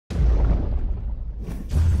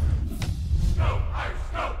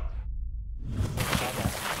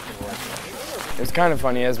was kind of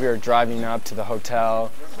funny as we were driving up to the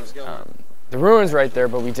hotel. The ruins right there,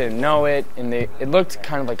 but we didn't know it, and it looked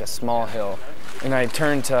kind of like a small hill. And I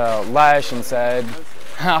turned to Lesh and said,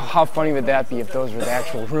 how funny would that be if those were the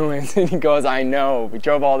actual ruins? And he goes, I know. We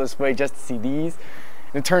drove all this way just to see these.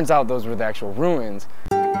 And it turns out those were the actual ruins.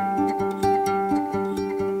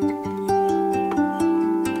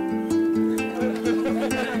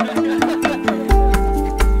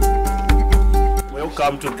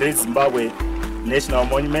 Welcome to Great Zimbabwe National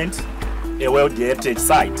Monument, a World Heritage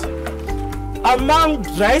Site. Among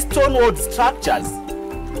dry stone wall structures,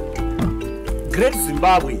 Great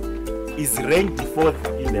Zimbabwe is ranked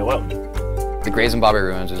 4th in the world. The Great Zimbabwe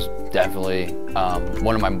Ruins is definitely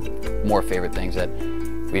one of my more favorite things that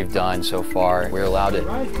we've done so far. We're allowed to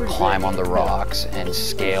climb on the rocks and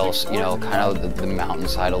scale, you know, kind of the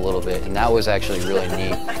mountainside a little bit, and that was actually really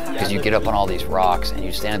neat because you get up on all these rocks and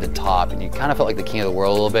you stand at the top and you kind of felt like the king of the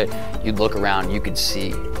world a little bit. You'd look around, you could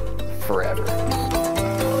see forever.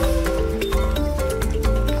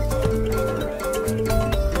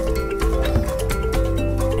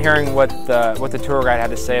 Hearing what the tour guide had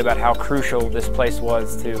to say about how crucial this place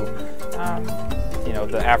was to, you know,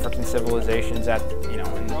 the African civilizations at, you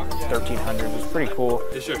know, in the 1300s was pretty cool.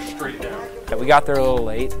 It's just straight down. We got there a little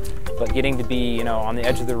late, but getting to be, you know, on the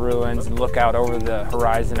edge of the ruins and look out over the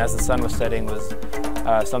horizon as the sun was setting was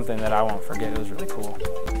something that I won't forget. It was really cool.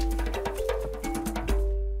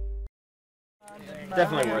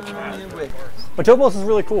 Definitely worth it. Matapos is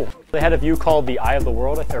really cool. They had a view called the Eye of the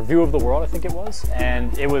World, or View of the World, I think it was,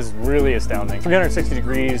 and it was really astounding. 360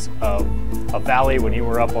 degrees of a valley when you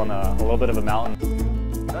were up on a little bit of a mountain.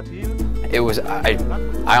 It was, I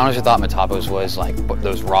honestly thought Matapos was like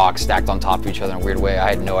those rocks stacked on top of each other in a weird way.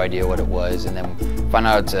 I had no idea what it was, and then found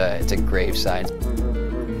out it's a gravesite.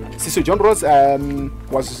 Cecil John Ross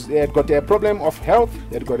had got a problem of health,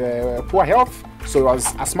 he had got a poor health, so he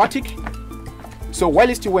was asthmatic. So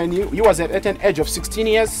whilst when he was at an age of 16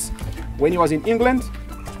 years, when he was in England,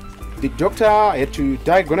 the doctor had to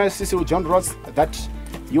diagnose Cecil John Ross that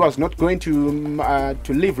he was not going to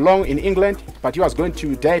live long in England, but he was going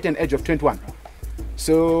to die at an age of 21.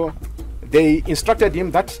 So they instructed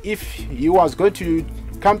him that if he was going to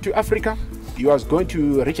come to Africa, he was going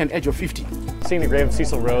to reach an age of 50. Seeing the grave of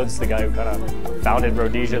Cecil Rhodes, the guy who kind of founded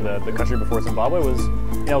Rhodesia, the country before Zimbabwe, was,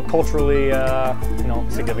 you know, culturally, you know,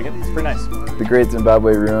 significant. It's pretty nice. The Great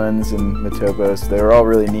Zimbabwe Ruins and Matapos, they were all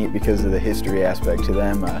really neat because of the history aspect to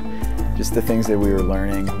them. Just the things that we were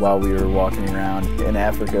learning while we were walking around in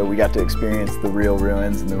Africa. We got to experience the real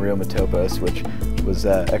ruins and the real Matapos, which was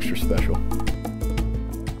extra special.